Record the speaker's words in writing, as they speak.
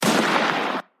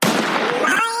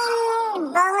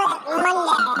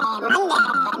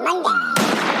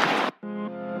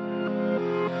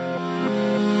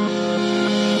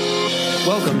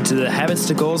Welcome to the Habits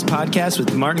to Goals podcast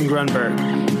with Martin Grunberg.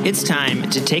 It's time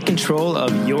to take control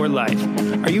of your life.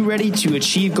 Are you ready to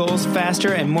achieve goals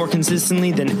faster and more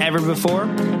consistently than ever before?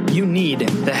 You need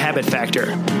the Habit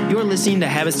Factor. You're listening to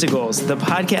Habits to Goals, the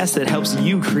podcast that helps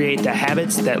you create the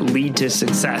habits that lead to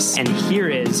success. And here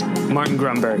is Martin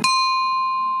Grunberg.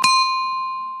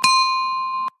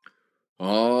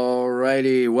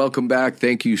 Alrighty, welcome back.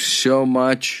 Thank you so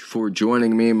much for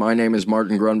joining me. My name is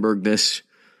Martin Grunberg. This,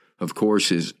 of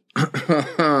course, is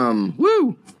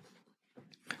woo.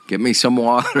 Get me some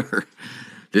water.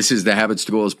 This is the Habits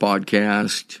to Goals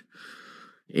podcast,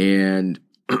 and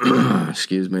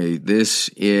excuse me. This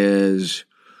is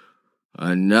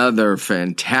another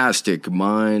fantastic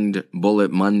Mind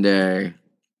Bullet Monday,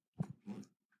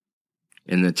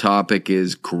 and the topic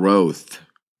is growth.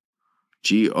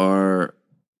 Growth,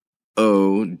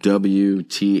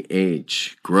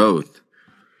 growth.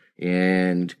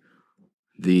 And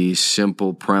the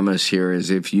simple premise here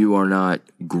is if you are not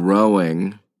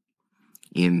growing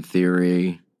in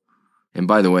theory, and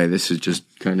by the way, this is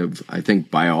just kind of, I think,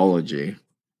 biology.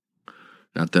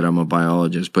 Not that I'm a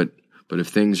biologist, but if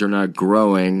things are not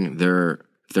growing, if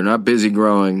they're not busy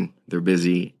growing, they're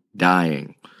busy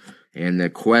dying. And the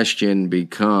question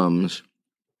becomes,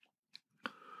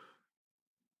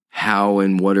 how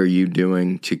and what are you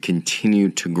doing to continue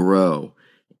to grow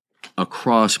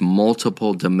across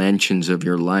multiple dimensions of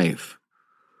your life,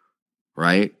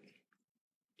 right?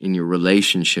 In your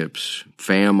relationships,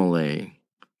 family,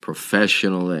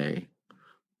 professionally,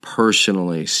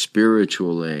 personally,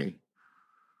 spiritually,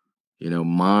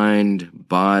 mind,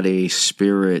 body,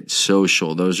 spirit,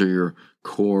 social. Those are your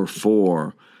core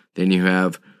four. Then you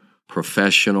have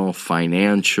professional,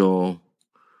 financial.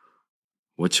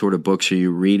 What sort of books are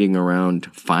you reading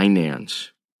around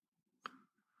finance?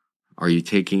 Are you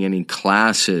taking any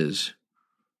classes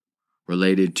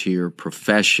related to your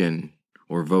profession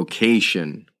or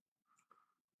vocation?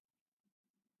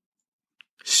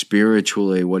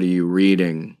 Spiritually, what are you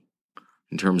reading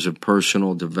in terms of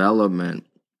personal development?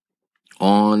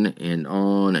 On and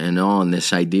on and on.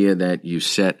 This idea that you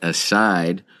set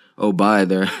aside, by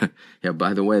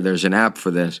the way, there's an app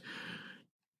for this.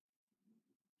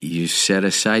 You set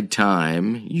aside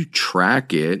time, you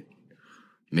track it.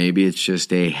 Maybe it's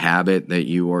just a habit that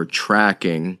you are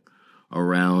tracking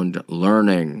around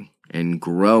learning and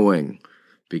growing.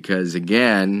 Because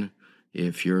again,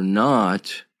 if you're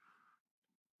not,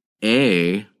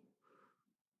 the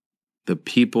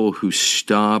people who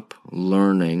stop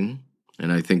learning,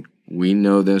 and I think we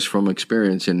know this from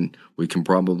experience and we can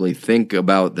probably think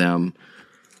about them,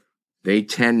 they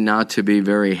tend not to be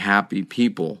very happy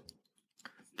people.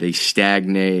 They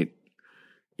stagnate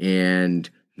and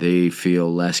they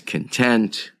feel less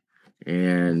content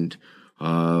and,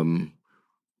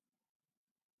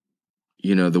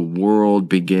 the world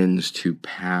begins to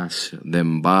pass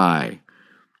them by.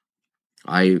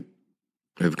 I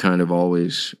have kind of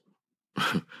always,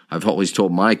 I've always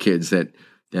told my kids that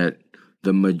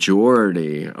the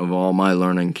majority of all my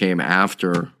learning came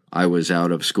after I was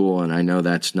out of school, and I know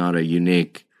that's not a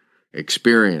unique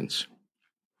experience.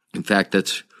 In fact,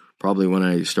 that's probably when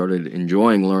I started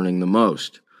enjoying learning the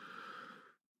most.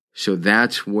 So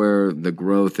that's where the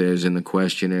growth is, and the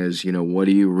question is, what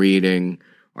are you reading?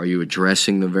 Are you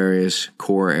addressing the various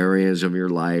core areas of your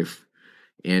life?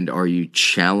 And are you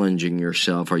challenging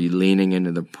yourself? Are you leaning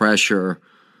into the pressure?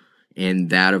 And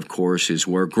that, of course, is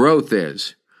where growth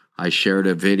is. I shared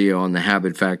a video on the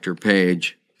Habit Factor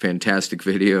page, fantastic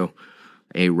video.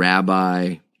 A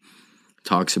rabbi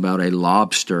talks about a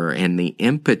lobster and the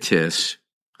impetus.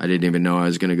 I didn't even know I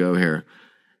was going to go here.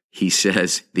 He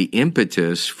says the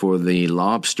impetus for the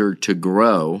lobster to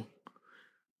grow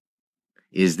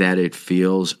is that it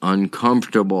feels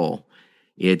uncomfortable.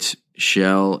 Its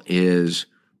shell is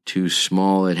too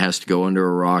small. It has to go under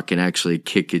a rock and actually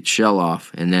kick its shell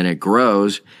off. And then it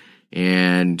grows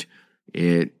and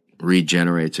it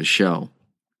regenerates a shell.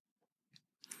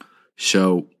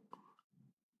 So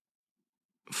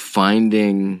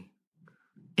finding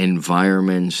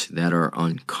environments that are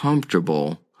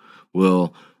uncomfortable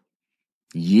will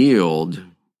yield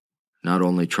not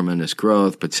only tremendous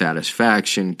growth, but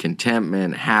satisfaction,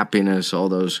 contentment, happiness, all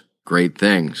those great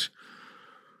things.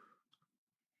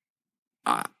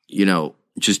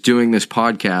 Just doing this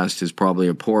podcast is probably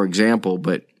a poor example,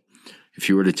 but if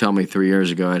you were to tell me 3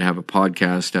 years ago I'd have a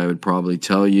podcast, I would probably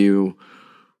tell you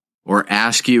or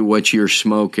ask you what you're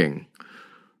smoking.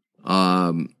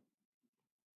 So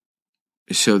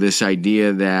this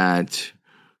idea that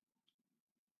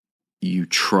you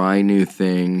try new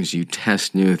things, you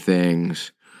test new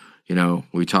things,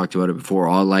 We talked about it before.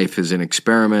 All life is an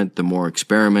experiment. The more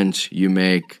experiments you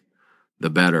make, the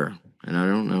better. And I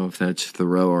don't know if that's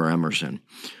Thoreau or Emerson.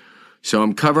 So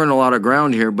I'm covering a lot of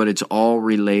ground here, but it's all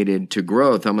related to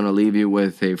growth. I'm going to leave you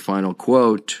with a final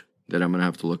quote that I'm going to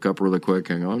have to look up really quick.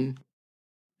 Hang on.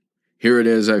 Here it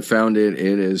is. I found it.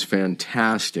 It is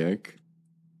fantastic.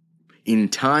 In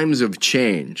times of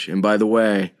change, and by the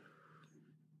way,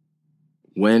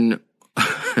 when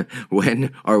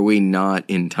are we not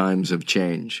in times of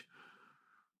change?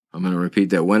 I'm going to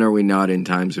repeat that. When are we not in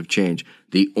times of change?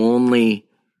 The only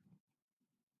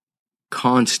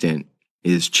constant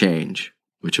is change,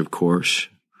 which of course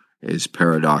is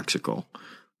paradoxical.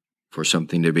 For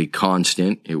something to be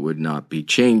constant, it would not be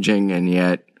changing, and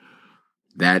yet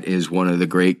that is one of the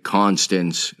great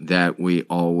constants that we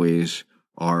always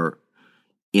are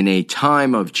in a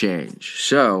time of change.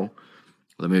 So,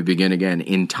 let me begin again.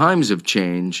 In times of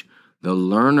change, the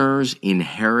learners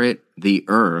inherit the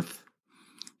earth,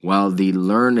 while the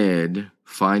learned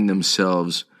find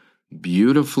themselves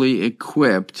beautifully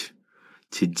equipped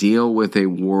to deal with a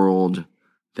world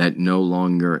that no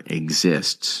longer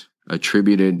exists.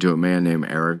 Attributed to a man named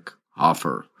Eric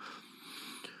Hoffer.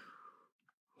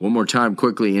 One more time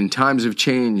quickly. In times of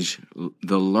change,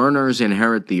 the learners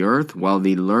inherit the earth, while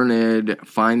the learned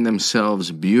find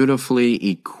themselves beautifully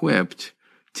equipped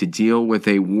to deal with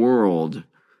a world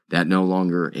that no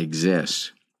longer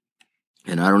exists.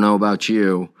 And I don't know about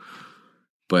you,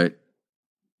 but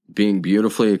being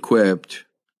beautifully equipped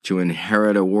to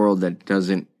inherit a world that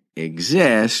doesn't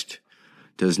exist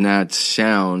does not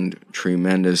sound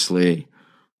tremendously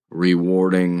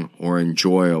rewarding or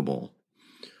enjoyable.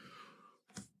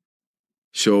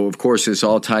 So, of course, this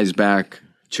all ties back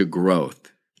to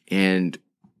growth. And,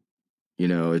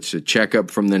 it's a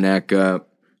checkup from the neck up.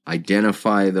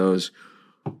 Identify those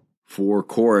 4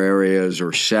 core areas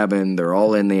or 7. They're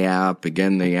all in the app.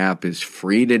 Again, the app is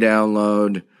free to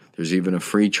download. There's even a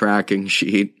free tracking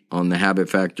sheet on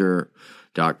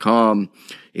thehabitfactor.com.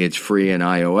 It's free in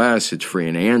iOS. It's free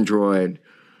in Android.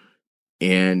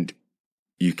 And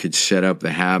you could set up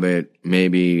the habit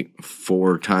maybe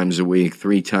 4 times a week,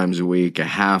 3 times a week, a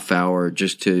half hour,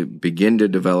 just to begin to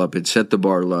develop it. Set the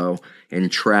bar low and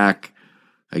track,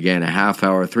 again, a half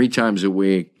hour, 3 times a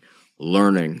week,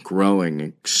 learning, growing,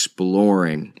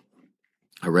 exploring.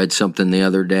 I read something the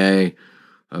other day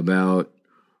about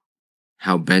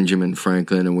how Benjamin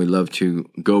Franklin, and we love to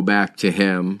go back to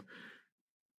him,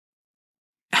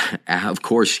 of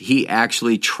course, he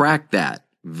actually tracked that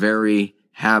very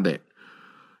habit,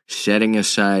 setting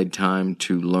aside time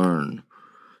to learn.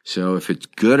 So if it's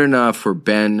good enough for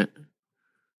Ben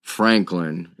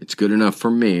Franklin, it's good enough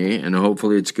for me, and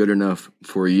hopefully it's good enough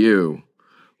for you.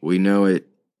 We know it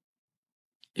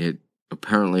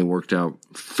apparently worked out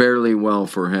fairly well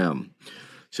for him.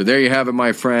 So there you have it,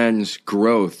 my friends.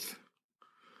 Growth.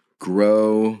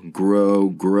 Grow,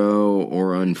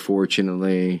 or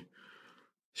unfortunately,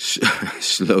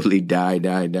 slowly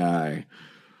die.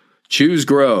 Choose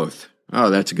growth.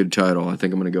 Oh, that's a good title. I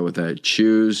think I'm going to go with that.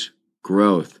 Choose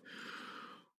growth.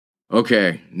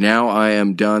 Okay, now I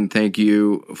am done. Thank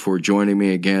you for joining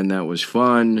me again. That was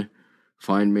fun.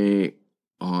 Find me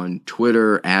on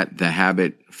Twitter at The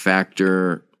Habit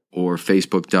Factor or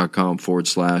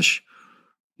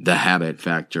Facebook.com/The Habit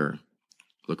Factor.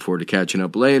 Look forward to catching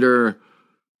up later.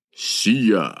 See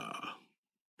ya.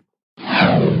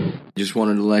 Just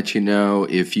wanted to let you know,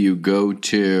 if you go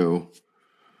to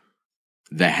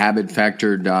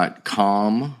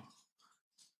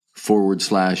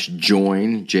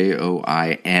thehabitfactor.com/join,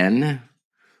 JOIN,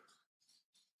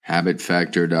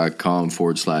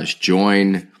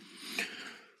 habitfactor.com/join.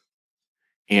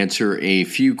 Answer a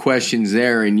few questions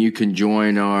there, and you can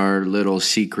join our little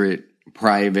secret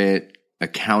private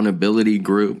accountability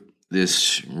group.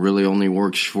 This really only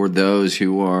works for those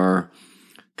who are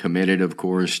committed, of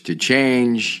course, to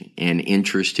change and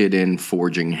interested in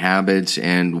forging habits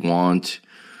and want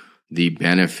the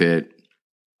benefit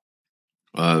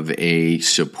of a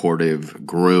supportive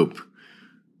group.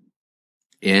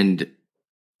 And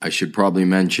I should probably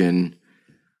mention,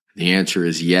 the answer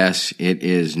is yes, it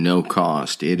is no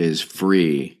cost. It is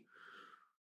free.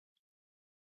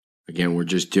 Again, we're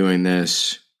just doing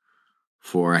this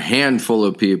for a handful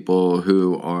of people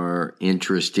who are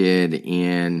interested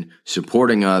in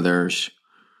supporting others,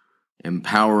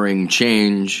 empowering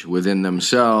change within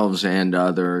themselves and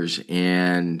others,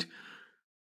 and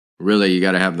really you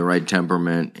got to have the right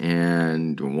temperament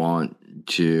and want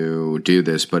to do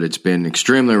this. But it's been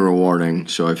extremely rewarding,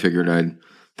 so I figured I'd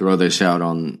throw this out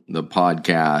on the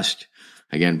podcast.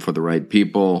 Again, for the right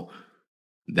people,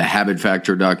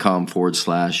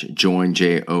 thehabitfactor.com/join,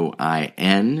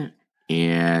 JOIN,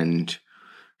 And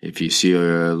if you see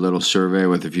a little survey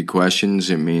with a few questions,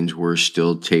 it means we're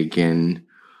still taking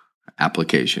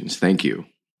applications. Thank you.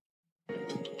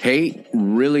 Hey,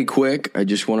 really quick, I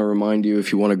just want to remind you,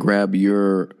 if you want to grab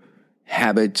your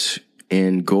habits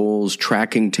and goals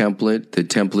tracking template, the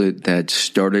template that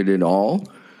started it all,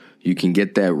 you can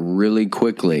get that really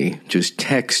quickly. Just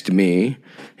text me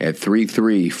at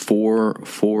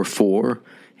 33444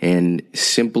 and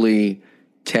simply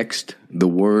text the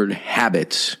word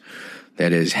habits.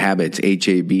 That is habits,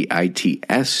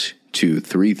 HABITS, to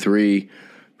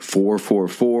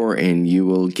 33444, and you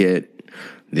will get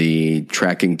the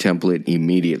tracking template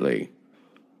immediately.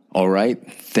 All right.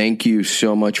 Thank you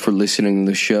so much for listening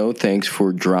to the show. Thanks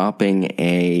for dropping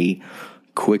a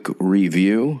quick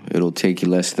review. It'll take you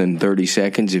less than 30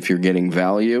 seconds if you're getting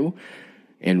value.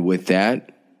 And with that,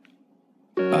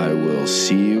 I will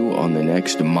see you on the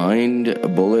next Mind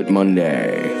Bullet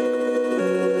Monday.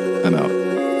 I'm out.